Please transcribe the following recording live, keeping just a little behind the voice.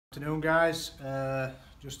Afternoon, guys.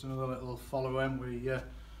 Just another little follow-on.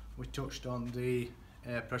 We touched on the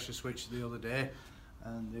air pressure switch the other day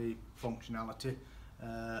and the functionality.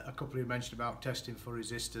 A couple of you mentioned about testing for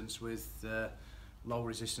resistance with low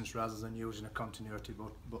resistance rather than using a continuity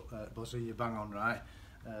buzzer. You bang on right.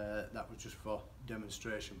 That was just for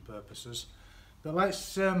demonstration purposes. But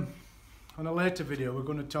let's on a later video we're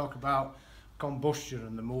going to talk about combustion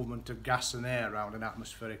and the movement of gas and air around an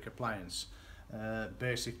atmospheric appliance.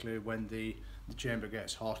 Basically when the chamber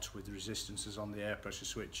gets hot with the resistances on the air pressure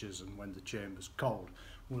switches and when the chamber's cold.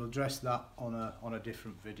 We'll address that on a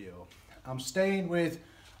different video. I'm staying with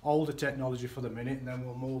older technology for the minute and then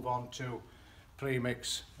we'll move on to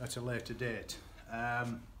premix at a later date.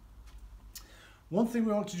 One thing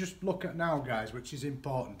we want to just look at now, guys, which is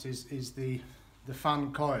important, is the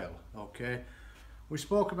fan coil. Okay, we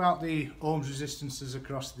spoke about the ohms resistances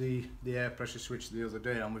across the air pressure switch the other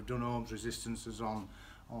day, and we've done ohms resistances on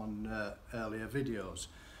earlier videos.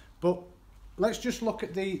 But let's just look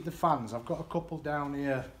at the fans. I've got a couple down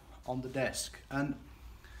here on the desk, and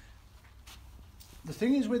the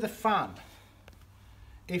thing is with a fan,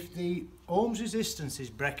 if the ohms resistance is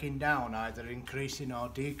breaking down, either increasing or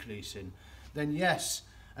decreasing, then yes,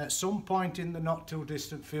 at some point in the not too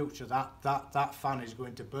distant future that fan is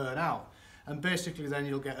going to burn out. And basically then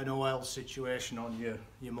you'll get an OL situation on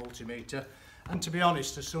your multimeter. And to be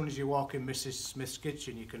honest, as soon as you walk in Mrs. Smith's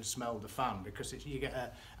kitchen you can smell the fan, because you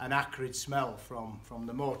get an acrid smell from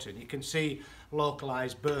the motor. And you can see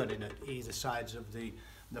localised burning at either sides of the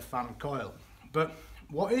fan coil. But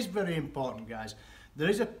what is very important, guys, there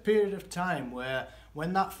is a period of time where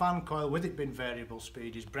when that fan coil, with it being variable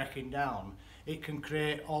speed, is breaking down, it can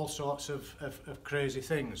create all sorts of crazy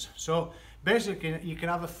things. So basically you can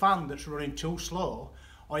have a fan that's running too slow,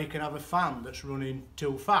 or you can have a fan that's running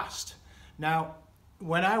too fast. Now,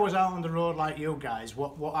 when I was out on the road like you guys,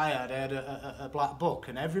 what I had a black book,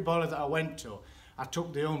 and every boiler that I went to, I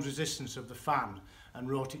took the ohms resistance of the fan and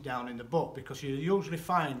wrote it down in the book, because you usually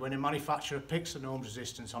find when a manufacturer picks an ohms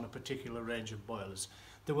resistance on a particular range of boilers,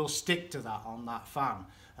 they will stick to that on that fan,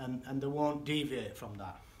 and they won't deviate from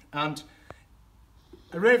that. And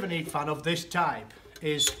a Ravenheat fan of this type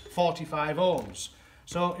is 45 ohms.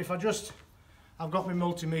 So if I've got my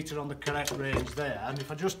multimeter on the correct range there, and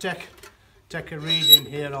if I just take a reading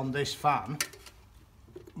here on this fan,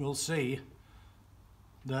 we'll see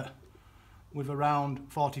that with around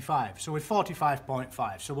 45. So with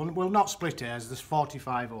 45.5. So we'll not split hairs, there's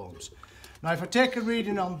 45 ohms. Now if I take a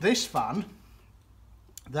reading on this fan,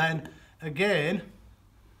 then again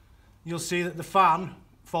you'll see that the fan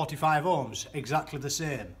 45 ohms, exactly the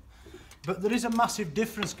same. But there is a massive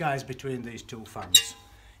difference, guys, between these two fans.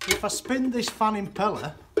 If I spin this fan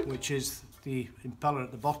impeller, which is the impeller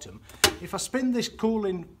at the bottom, if I spin this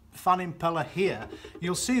cooling fan impeller here,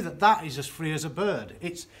 you'll see that is as free as a bird.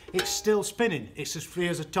 It's still spinning, it's as free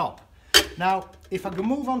as a top. Now, if I can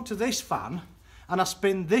move on to this fan, and I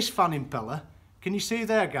spin this fan impeller, can you see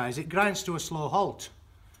there, guys, it grinds to a slow halt.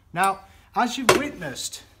 Now, as you've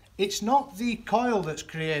witnessed, it's not the coil that's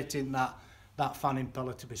creating that fan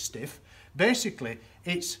impeller to be stiff. Basically,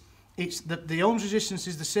 it's the ohms resistance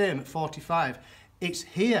is the same at 45. It's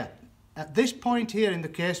here, at this point here in the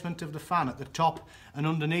casement of the fan, at the top and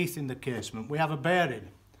underneath in the casement, we have a bearing.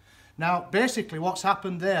 Now, basically what's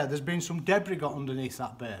happened there's been some debris got underneath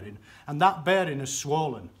that bearing, and that bearing has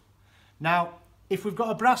swollen. Now, if we've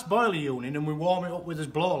got a brass boiler unit and we warm it up with a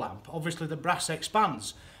blow lamp, obviously the brass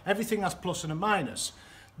expands. Everything has plus and a minus.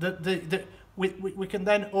 We can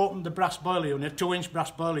then open the brass boiler unit, a 2-inch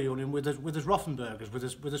brass boiler unit with us Rothenbergers,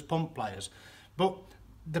 with us pump pliers. But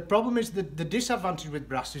the problem is the disadvantage with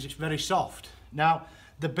brass is it's very soft. Now,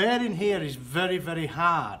 the bearing here is very, very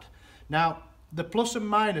hard. Now, the plus and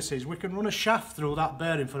minus is we can run a shaft through that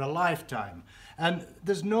bearing for a lifetime, and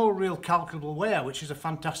there's no real calculable wear, which is a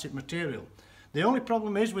fantastic material. The only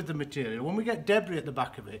problem is with the material, when we get debris at the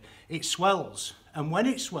back of it, it swells. And when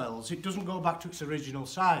it swells, it doesn't go back to its original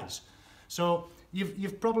size. So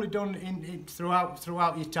you've probably done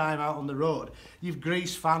throughout your time out on the road, you've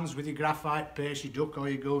greased fans with your graphite paste, your duck or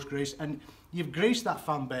your goose grease, and you've greased that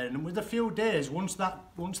fan bearing, and with a few days, once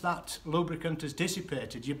that lubricant has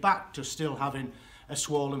dissipated, you're back to still having a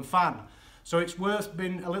swollen fan. So it's worth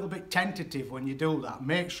being a little bit tentative when you do that.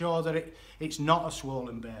 Make sure that it's not a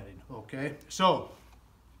swollen bearing, okay? So,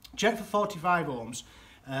 check for 45 ohms.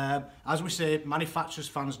 As we say, manufacturers'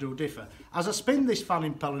 fans do differ. As I spin this fan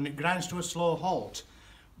impeller and it grinds to a slow halt,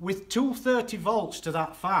 with 230 volts to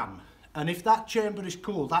that fan, and if that chamber is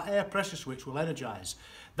cool, that air pressure switch will energise.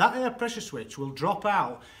 That air pressure switch will drop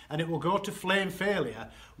out and it will go to flame failure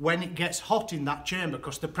when it gets hot in that chamber,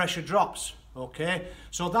 because the pressure drops. okay?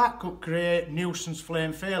 So that could create nuisance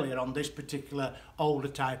flame failure on this particular older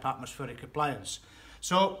type atmospheric appliance.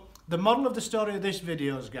 So the model of the story of this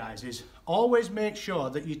video, guys, is always make sure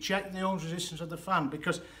that you check the ohms resistance of the fan,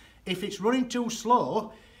 because if it's running too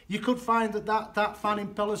slow, you could find that fan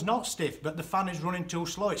impeller's not stiff, but the fan is running too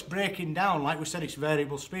slow. It's breaking down. Like we said, it's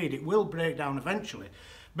variable speed. It will break down eventually.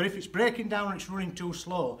 But if it's breaking down and it's running too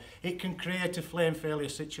slow, it can create a flame failure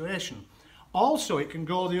situation. Also, it can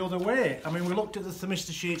go the other way. I mean, we looked at the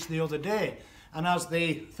thermistor sheets the other day, and as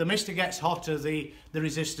the thermistor gets hotter, the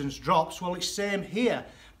resistance drops. Well, it's same here.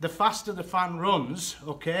 The faster the fan runs,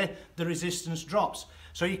 okay, the resistance drops.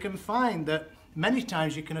 So you can find that many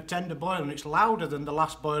times you can attend a boiler and it's louder than the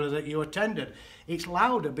last boiler that you attended. It's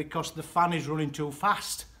louder because the fan is running too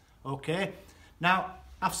fast, okay? Now,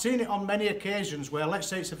 I've seen it on many occasions where, let's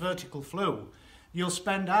say it's a vertical flue, you'll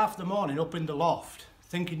spend half the morning up in the loft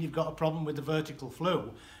thinking you've got a problem with the vertical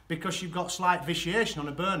flue because you've got slight vitiation on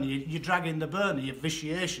a burner. You're dragging the burner, your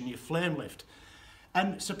vitiation, your flame lift.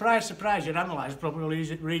 And surprise, surprise, your analyzer probably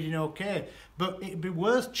is reading okay, but it'd be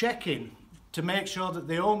worth checking to make sure that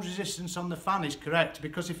the ohms resistance on the fan is correct,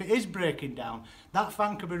 because if it is breaking down, that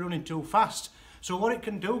fan could be running too fast. So what it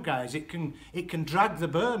can do, guys, it can drag the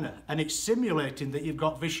burner, and it's simulating that you've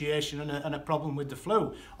got vitiation and a problem with the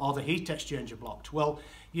flue or the heat exchanger blocked. Well,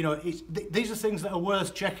 you know, these are things that are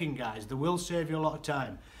worth checking, guys. They will save you a lot of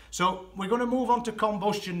time. So we're going to move on to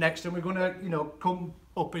combustion next, and we're going to, you know, come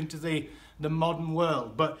up into the modern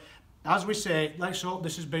world. But as we say, let's hope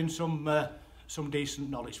this has been some decent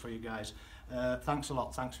knowledge for you guys. Thanks a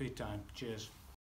lot. Thanks for your time. Cheers.